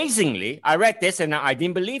 Amazingly, I read this and I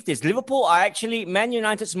didn't believe this. Liverpool are actually Man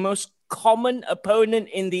United's most common opponent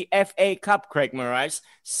in the FA Cup, Craig Morais.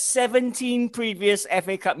 17 previous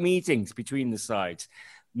FA Cup meetings between the sides.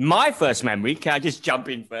 My first memory, can I just jump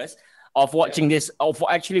in first, of watching this, of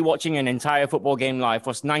actually watching an entire football game live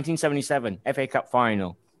was 1977 FA Cup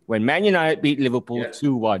final when Man United beat Liverpool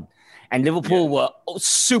 2-1. And Liverpool were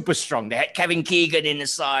super strong. They had Kevin Keegan in the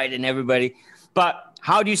side and everybody. But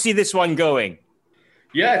how do you see this one going?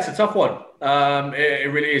 Yeah, it's a tough one.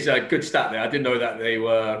 It really is a good stat there. I didn't know that they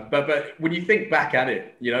were, but when you think back at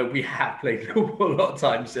it, we have played Liverpool a lot of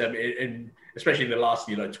times, especially in the last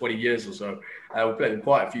 20 years or so. We played them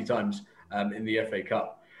quite a few times in the FA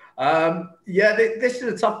Cup. This is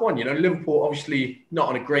a tough one. Liverpool obviously not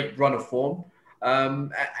on a great run of form,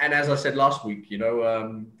 and as I said last week,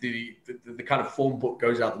 the kind of form book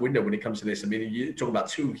goes out the window when it comes to this. I mean, you're talking about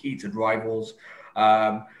two heated rivals.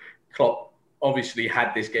 Klopp obviously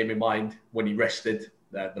had this game in mind when he rested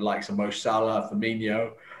the likes of Mo Salah,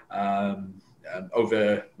 Firmino,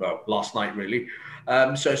 last night, really.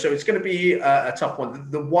 So it's going to be a tough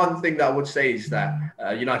one. The one thing that I would say is that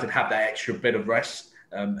United have that extra bit of rest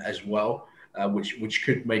as well, which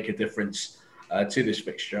could make a difference to this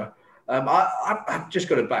fixture. I've just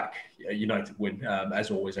got to back United win,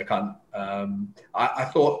 as always. I can't. I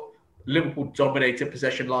thought Liverpool dominated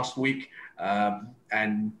possession last week,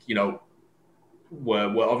 and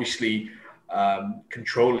were obviously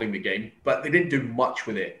controlling the game, but they didn't do much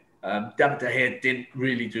with it. David De Gea didn't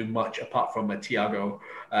really do much apart from a Thiago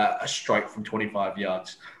a strike from 25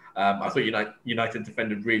 yards. I thought United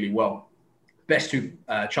defended really well. Best two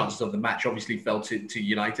chances of the match obviously fell to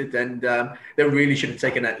United, and they really should have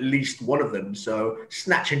taken at least one of them. So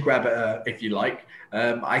snatch and grab, if you like.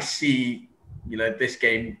 I see, this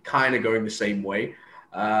game kind of going the same way.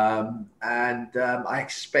 And I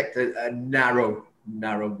expect a narrow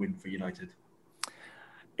win for United.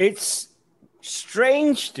 It's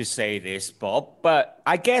strange to say this, Bob, but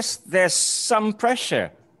I guess there's some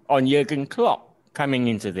pressure on Jurgen Klopp coming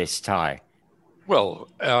into this tie. Well,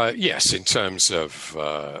 yes, in terms of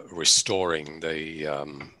restoring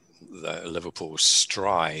the Liverpool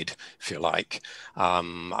stride, if you like.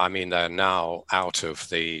 I mean, they're now out of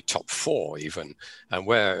the top 4 even, and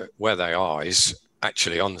where they are is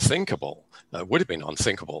actually unthinkable. Would have been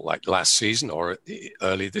unthinkable like last season or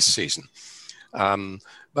early this season.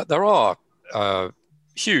 But there are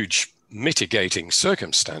huge mitigating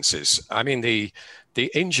circumstances. I mean, the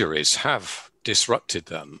injuries have disrupted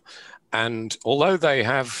them. And although they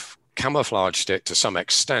have camouflaged it to some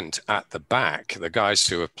extent at the back, the guys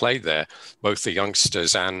who have played there, both the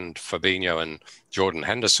youngsters and Fabinho and Jordan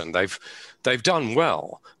Henderson, they've done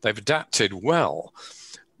well. They've adapted well.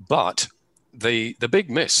 But the big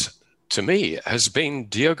miss to me has been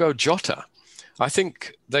Diogo Jota. I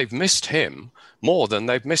think they've missed him more than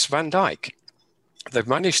they've missed Van Dijk. They've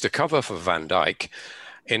managed to cover for Van Dijk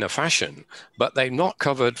in a fashion, but they've not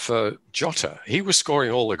covered for Jota. He was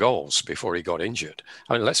scoring all the goals before he got injured.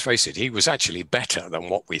 I mean, let's face it, he was actually better than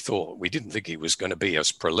what we thought. We didn't think he was going to be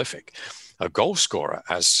as prolific a goal scorer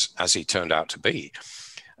as he turned out to be.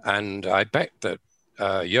 And I bet that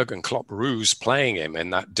Jurgen Klopp rues playing him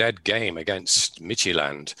in that dead game against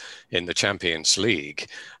Midtjylland in the Champions League.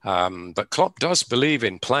 But Klopp does believe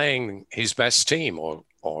in playing his best team,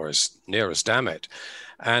 or as near as damn it.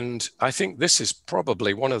 And I think this is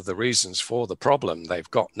probably one of the reasons for the problem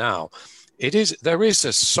they've got now. There is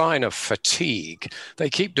a sign of fatigue. They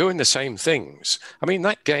keep doing the same things. I mean,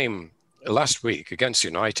 that game last week against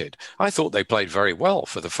United, I thought they played very well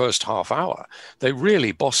for the first half hour. They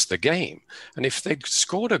really bossed the game. And if they'd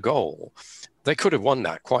scored a goal, they could have won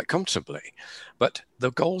that quite comfortably. But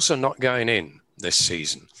the goals are not going in this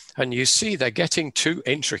season. And you see they're getting too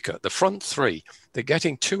intricate. The front three, they're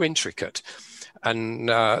getting too intricate. And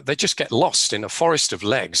they just get lost in a forest of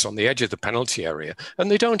legs on the edge of the penalty area. And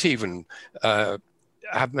they don't even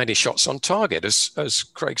have many shots on target, as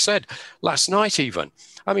Craig said. Last night even.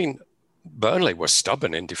 I mean, Burnley were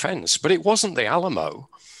stubborn in defence, but it wasn't the Alamo.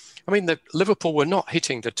 I mean, Liverpool were not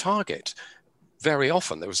hitting the target very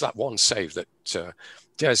often. There was that one save that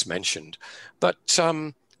Des mentioned. But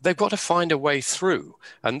they've got to find a way through.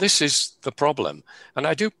 And this is the problem. And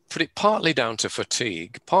I do put it partly down to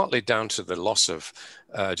fatigue, partly down to the loss of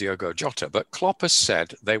Diogo Jota. But Klopp has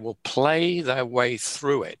said they will play their way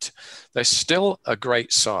through it. They're still a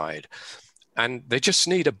great side. And they just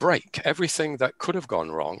need a break. Everything that could have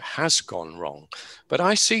gone wrong has gone wrong. But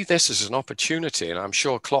I see this as an opportunity, and I'm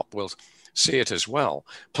sure Klopp will see it as well.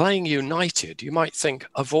 Playing United, you might think,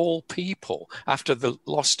 of all people, after the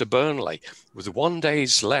loss to Burnley, with 1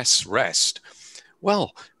 day's less rest,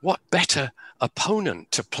 well, what better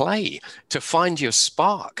opponent to play to find your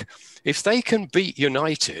spark? If they can beat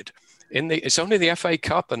United, it's only the FA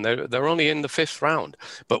Cup and they're only in the 5th round,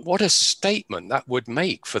 but what a statement that would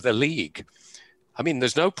make for the league. I mean,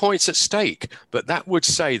 there's no points at stake, but that would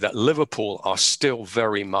say that Liverpool are still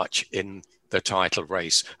very much in the title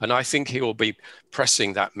race. And I think he will be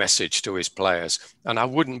pressing that message to his players. And I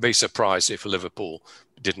wouldn't be surprised if Liverpool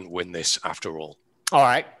didn't win this after all. All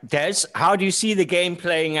right, Des, how do you see the game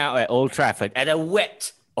playing out at Old Trafford, at a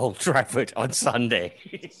wet Old Trafford on Sunday?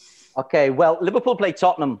 Okay, well, Liverpool play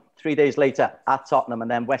Tottenham 3 days later at Tottenham,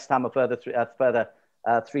 and then West Ham a further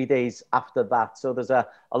 3 days after that. So there's a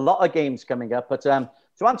lot of games coming up. But to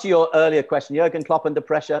answer your earlier question, Jurgen Klopp under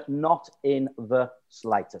pressure? Not in the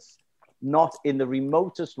slightest. Not in the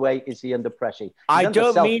remotest way is he under pressure. I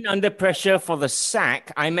don't mean under pressure for the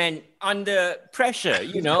sack. I meant under pressure,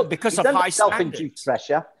 because of high self-induced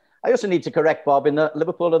pressure. I also need to correct Bob.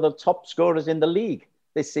 Liverpool are the top scorers in the league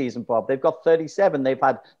this season, Bob. They've got 37.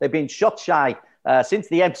 They've been shot shy since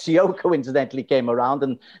the MCO coincidentally came around,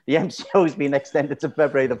 and the MCO has been extended to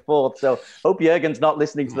February the 4th. So hope Jurgen's not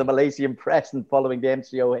listening to the Malaysian press and following the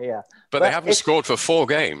MCO here. But they haven't scored for 4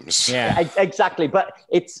 games. Yeah, exactly. But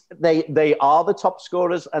they are the top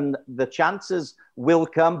scorers, and the chances will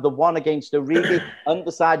come. The one against Origi,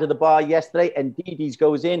 underside of the bar yesterday, and Didi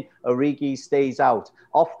goes in, Origi stays out.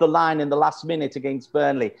 Off the line in the last minute against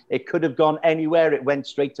Burnley. It could have gone anywhere. It went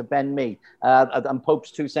straight to Ben Mee. And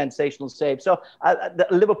Pope's 2 sensational saves. So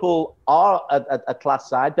Liverpool are a class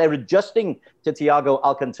side. They're adjusting to Thiago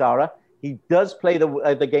Alcantara. He does play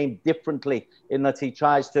the game differently in that he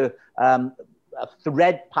tries to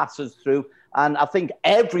thread passes through. And I think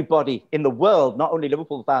everybody in the world, not only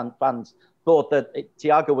Liverpool fans, thought that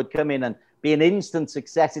Thiago would come in and be an instant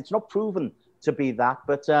success. It's not proven to be that,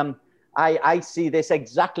 but I see this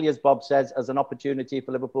exactly as Bob says, as an opportunity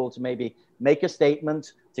for Liverpool to maybe make a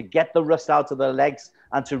statement, to get the rust out of their legs,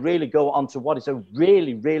 and to really go on to what is a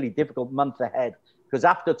really, really difficult month ahead. Because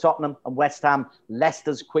after Tottenham and West Ham,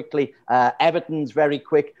 Leicester's quickly, Everton's very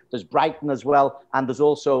quick, there's Brighton as well, and there's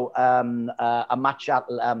also a match at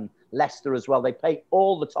Leicester as well. They play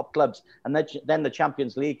all the top clubs, and then the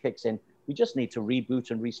Champions League kicks in. We just need to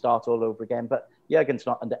reboot and restart all over again. But Jurgen's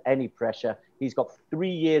not under any pressure. He's got 3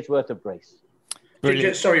 years' worth of grace.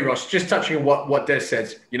 Sorry, Ross, just touching on what Des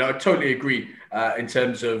said. I totally agree in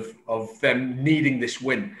terms of them needing this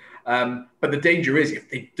win. But the danger is if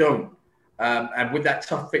they don't, and with that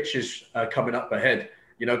tough fixtures coming up ahead,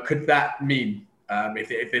 could that mean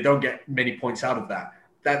if they don't get many points out of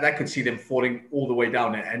that could see them falling all the way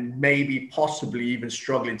down and maybe possibly even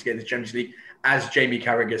struggling to get the Champions League, as Jamie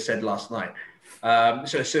Carragher said last night.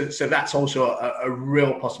 So that's also a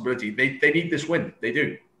real possibility. They need this win. They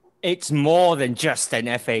do. It's more than just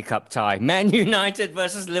an FA Cup tie. Man United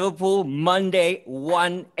versus Liverpool, Monday,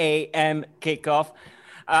 1 a.m. kickoff.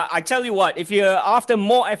 I tell you what, if you're after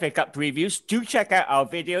more FA Cup previews, do check out our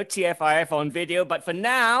video, TFIF on video. But for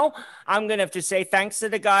now, I'm going to have to say thanks to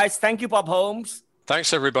the guys. Thank you, Bob Holmes.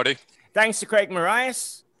 Thanks, everybody. Thanks to Craig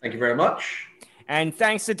Marias. Thank you very much. And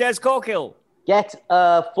thanks to Des Corkill. Get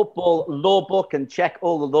a football law book and check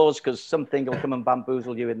all the laws, because something will come and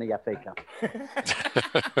bamboozle you in the FA Cup.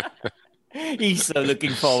 He's so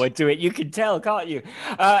looking forward to it. You can tell, can't you?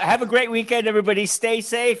 Have a great weekend, everybody. Stay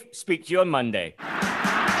safe. Speak to you on Monday.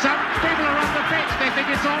 Some people are on the pitch. They think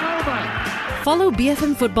it's all over. Follow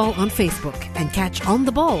BFM Football on Facebook and catch On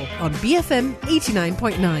The Ball on BFM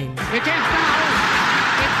 89.9. It is now.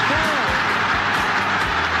 It's ball.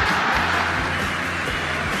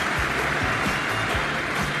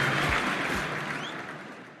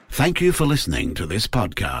 Thank you for listening to this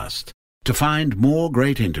podcast. To find more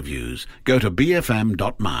great interviews, go to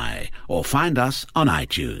bfm.my or find us on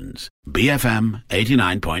iTunes. BFM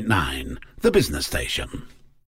 89.9, the business station.